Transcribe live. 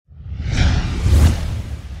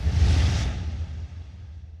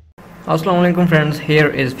Assalamualaikum friends, here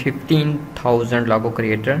is 15,000 logo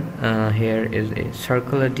creator. Here is a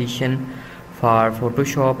circle edition for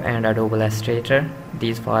Photoshop and Adobe Illustrator.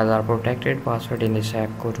 These files are protected. Password in this app.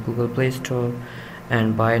 Go to Google Play Store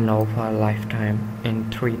and buy now for a lifetime in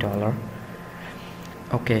 $3.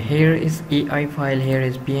 Okay, here is AI file, here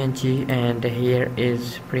is PNG, and here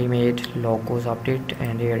is pre-made logos update,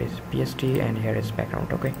 and here is PSD, and here is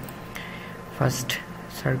background. Okay, first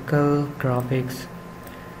circle graphics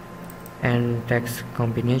and text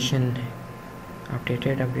combination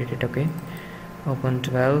updated. Okay, open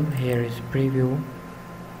 12. Here is preview,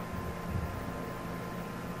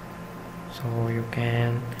 so you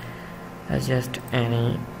can adjust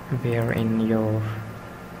anywhere in your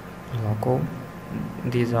logo.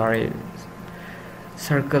 These are a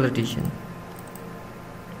circle edition.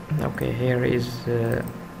 Okay, here is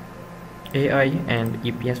AI and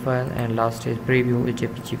EPS file, and last is preview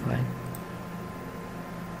JPG file.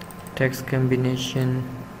 Text combination,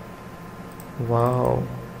 wow.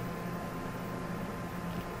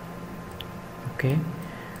 Okay,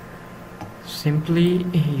 simply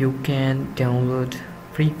you can download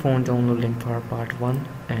free phone download link for part 1,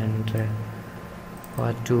 and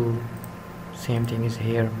part 2 same thing is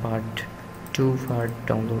here, part 2 for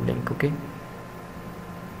download link. Okay,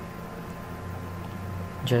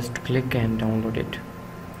 just click and download it.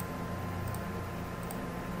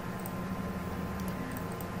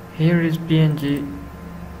 Here is PNG.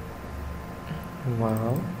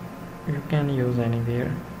 Wow, you can use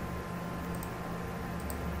anywhere.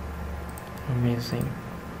 Amazing.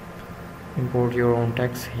 Import your own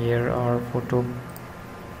text. Here are photo.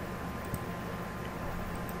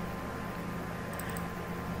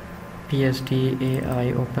 PSD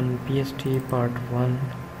AI, open PSD part 1.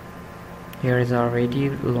 Here is already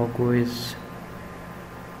logo is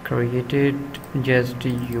created, just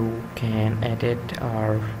you can edit,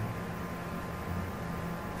 or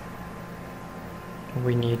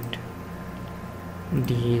we need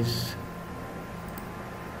these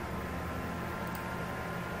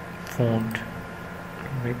font,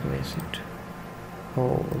 replace it.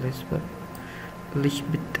 Oh, Elizabeth.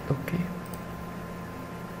 Okay,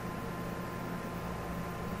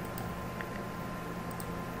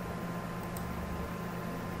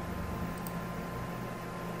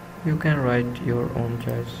 you can write your own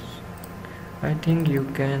choice. I think you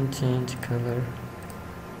can change color.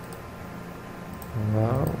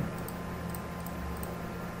 Wow,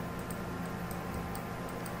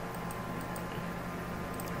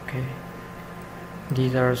 okay,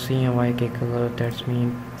 these are CMYK color, that's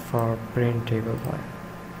mean for printable file.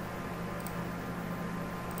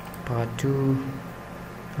 Part 2,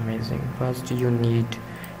 amazing. First you need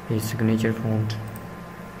a signature font,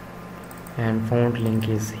 and font link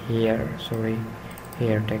is here.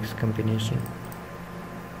 Here text combination.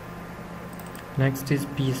 Next is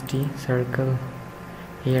PSD circle.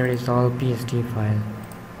 Here is all PSD file,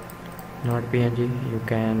 not PNG. You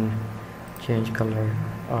can change color,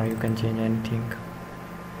 or you can change anything.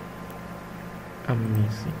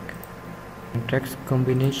 Amazing. Text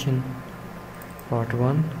combination part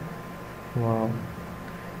 1. Wow,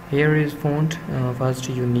 here is font. First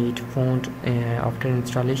you need font. After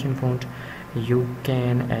installation font, you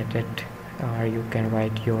can edit, or you can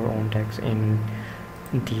write your own text in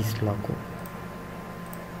this logo.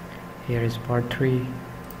 Here is part 3,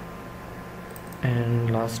 and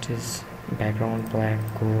last is background, black,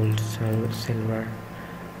 gold, silver.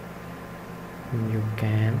 You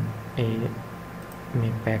can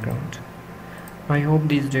make background. I hope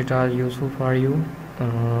these data are useful for you.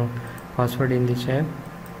 Password in this app.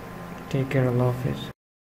 Take care, Allah Hafiz.